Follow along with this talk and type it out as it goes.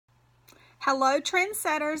Hello,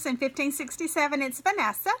 trendsetters in 1567. It's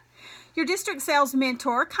Vanessa, your district sales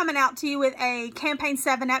mentor, coming out to you with a Campaign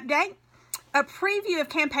 7 update, a preview of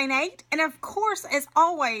Campaign 8, and of course, as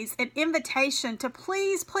always, an invitation to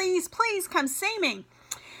please come see me.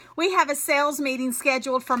 We have a sales meeting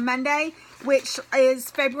scheduled for Monday, which is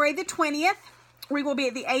February the 20th. We will be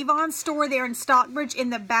at the Avon store there in Stockbridge in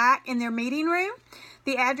the back in their meeting room.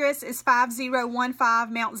 The address is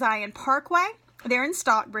 5015 Mount Zion Parkway. They're in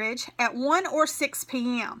Stockbridge at 1 or 6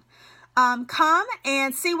 p.m. Come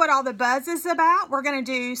and see what all the buzz is about. We're going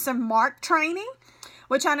to do some mark training,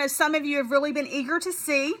 which I know some of you have really been eager to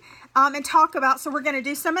see and talk about. So we're going to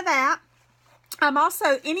do some of that.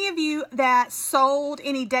 Also, any of you that sold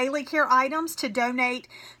any daily care items to donate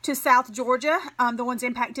to South Georgia, the ones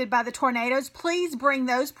impacted by the tornadoes, please bring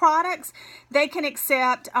those products. They can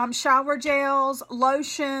accept shower gels,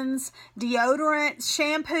 lotions, deodorants,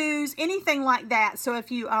 shampoos, anything like that. So if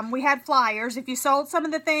you, we had flyers, if you sold some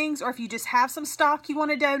of the things or if you just have some stock you want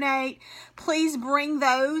to donate, please bring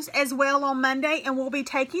those as well on Monday and we'll be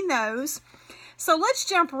taking those. So let's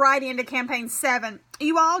jump right into Campaign 7.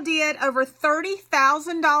 You all did over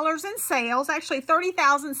 $30,000 in sales, actually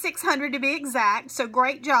 $30,600 to be exact, so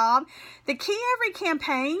great job. The key every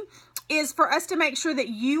campaign is for us to make sure that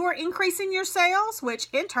you are increasing your sales, which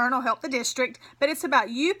in turn will help the district, but it's about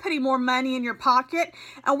you putting more money in your pocket,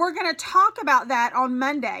 and we're going to talk about that on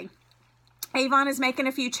Monday. Avon is making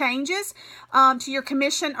a few changes to your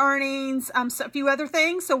commission earnings, so a few other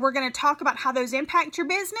things. So we're going to talk about how those impact your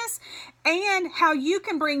business and how you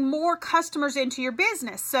can bring more customers into your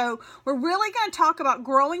business. So we're really going to talk about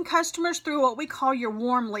growing customers through what we call your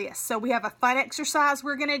warm list. So we have a fun exercise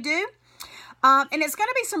we're going to do. And it's going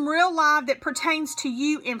to be some real live that pertains to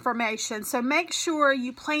you information. So make sure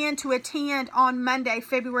you plan to attend on Monday,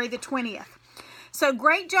 February the 20th. So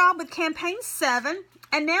great job with Campaign 7.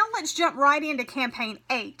 And now let's jump right into Campaign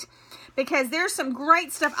 8 because there's some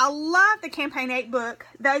great stuff. I love the Campaign 8 book.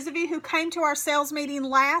 Those of you who came to our sales meeting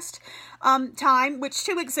last time, which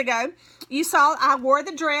 2 weeks ago, you saw I wore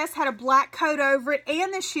the dress, had a black coat over it,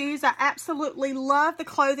 and the shoes. I absolutely love the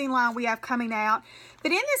clothing line we have coming out.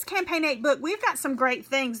 But in this Campaign 8 book, we've got some great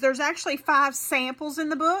things. There's actually 5 samples in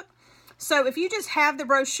the book. So if you just have the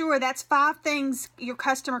brochure, that's 5 things your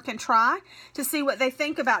customer can try to see what they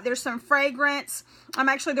think about. There's some fragrance.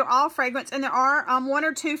 Actually, they're all fragrance, and there are 1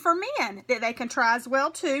 or 2 for men that they can try as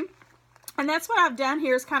well too. And that's what I've done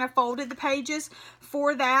here is kind of folded the pages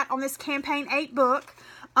for that on this Campaign 8 book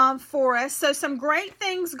for us. So some great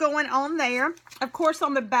things going on there. Of course,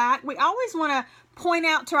 on the back, we always want to point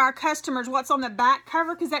out to our customers what's on the back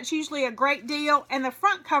cover because that's usually a great deal, and the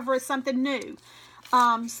front cover is something new.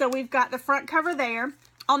 So we've got the front cover there.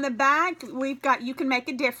 On the back, we've got You Can Make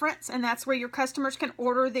a Difference, and that's where your customers can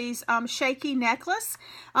order these shaky necklace.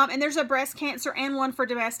 And there's a breast cancer and one for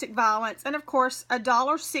domestic violence. And of course,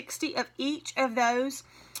 $1.60 of each of those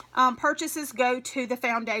purchases go to the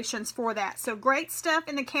foundations for that. So great stuff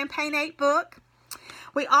in the Campaign 8 book.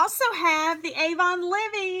 We also have the Avon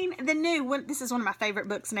Living, the new one. This is one of my favorite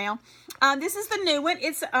books now. This is the new one.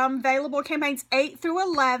 It's available Campaigns 8 through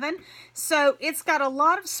 11. So it's got a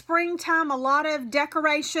lot of springtime, a lot of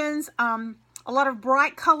decorations, a lot of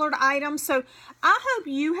bright colored items. So I hope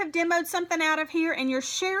you have demoed something out of here and you're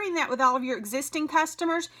sharing that with all of your existing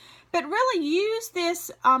customers. But really use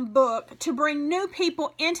this book to bring new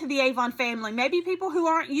people into the Avon family. Maybe people who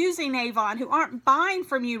aren't using Avon, who aren't buying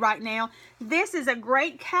from you right now. This is a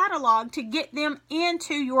great catalog to get them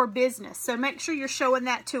into your business. So make sure you're showing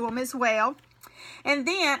that to them as well. And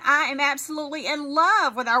then I am absolutely in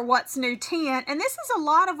love with our What's New 10. And this is a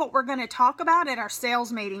lot of what we're going to talk about at our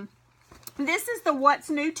sales meeting. This is the What's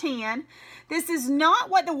New 10. This is not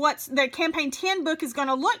what the Campaign 10 book is going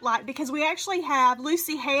to look like because we actually have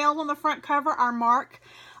Lucy Hale on the front cover, our Mark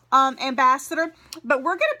ambassador. But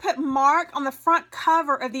we're going to put Mark on the front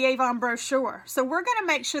cover of the Avon brochure. So we're going to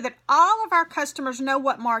make sure that all of our customers know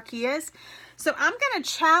what Mark is. So I'm going to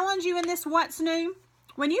challenge you in this What's New.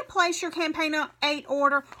 When you place your Campaign 8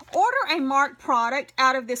 order a Mark product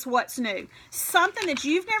out of this What's New. Something that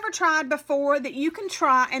you've never tried before that you can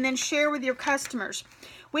try and then share with your customers.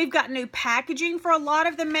 We've got new packaging for a lot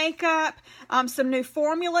of the makeup, some new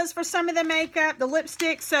formulas for some of the makeup, the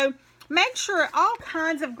lipstick. So make sure all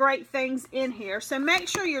kinds of great things in here. So make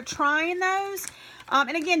sure you're trying those.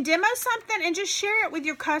 And again, demo something and just share it with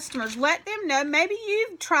your customers. Let them know maybe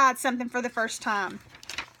you've tried something for the first time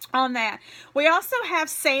on that. We also have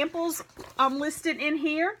samples listed in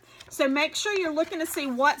here. So make sure you're looking to see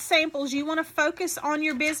what samples you want to focus on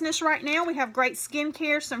your business right now. We have great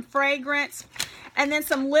skincare, some fragrance, and then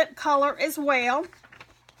some lip color as well.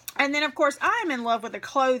 And then, of course, I'm in love with the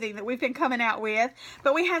clothing that we've been coming out with.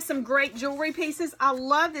 But we have some great jewelry pieces. I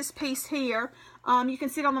love this piece here. You can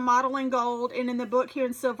see it on the model in gold and in the book here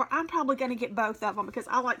in silver. I'm probably going to get both of them because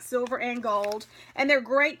I like silver and gold. And they're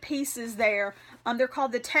great pieces there. They're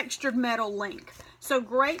called the Textured Metal Link. So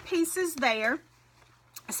great pieces there.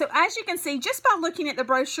 So as you can see, just by looking at the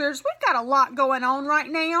brochures, we've got a lot going on right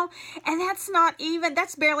now. And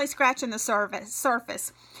that's barely scratching the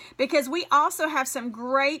surface. Because we also have some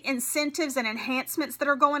great incentives and enhancements that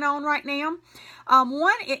are going on right now.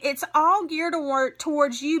 One, it's all geared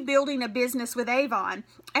towards you building a business with Avon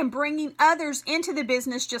and bringing others into the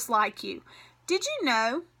business just like you. Did you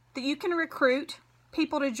know that you can recruit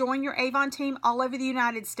people to join your Avon team all over the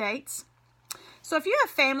United States? So if you have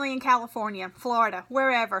family in California, Florida,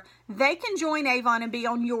 wherever, they can join Avon and be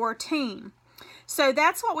on your team. So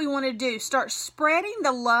that's what we want to do. Start spreading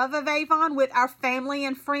the love of Avon with our family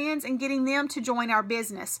and friends and getting them to join our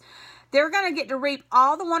business. They're going to get to reap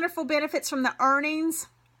all the wonderful benefits from the earnings,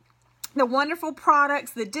 the wonderful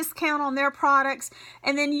products, the discount on their products,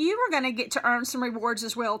 and then you are going to get to earn some rewards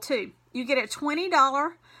as well too. You get a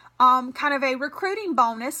 $20 kind of a recruiting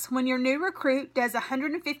bonus when your new recruit does a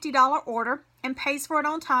 $150 order and pays for it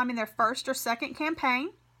on time in their first or second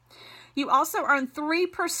campaign. You also earn 3%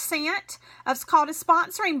 of what's called a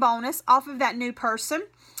sponsoring bonus off of that new person,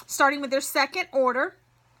 starting with their second order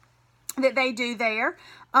that they do there.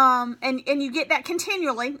 And you get that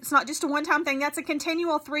continually. It's not just a one-time thing. That's a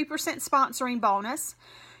continual 3% sponsoring bonus.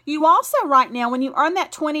 You also, right now, when you earn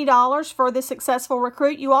that $20 for the successful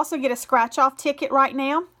recruit, you also get a scratch-off ticket right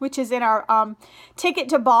now, which is in our Ticket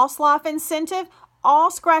to Boss Life incentive.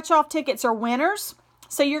 All scratch-off tickets are winners,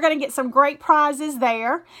 so you're going to get some great prizes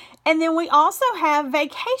there. And then we also have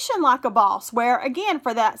Vacation Like a Boss, where, again,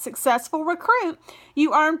 for that successful recruit,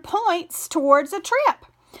 you earn points towards a trip.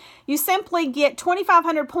 You simply get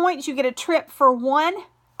 2,500 points. You get a trip for one,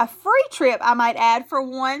 a free trip, I might add, for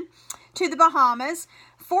one to the Bahamas.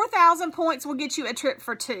 4,000 points will get you a trip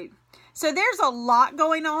for two. So there's a lot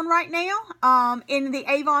going on right now in the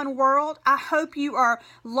Avon world. I hope you are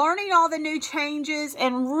learning all the new changes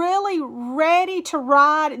and really ready to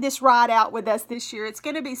ride this ride out with us this year. It's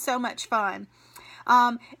going to be so much fun.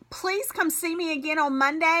 Please come see me again on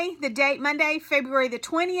Monday, the date Monday, February the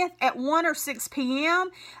 20th at 1 or 6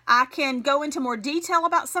 p.m. I can go into more detail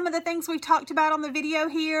about some of the things we've talked about on the video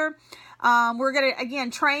here. We're going to,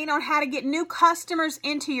 again, train on how to get new customers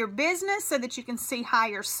into your business so that you can see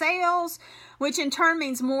higher sales, which in turn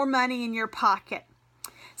means more money in your pocket.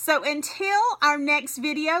 So until our next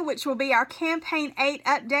video, which will be our Campaign 8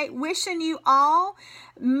 update, wishing you all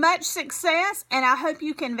much success, and I hope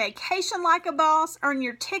you can vacation like a boss, earn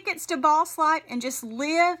your tickets to Boss Life, and just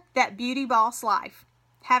live that beauty boss life.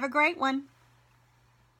 Have a great one.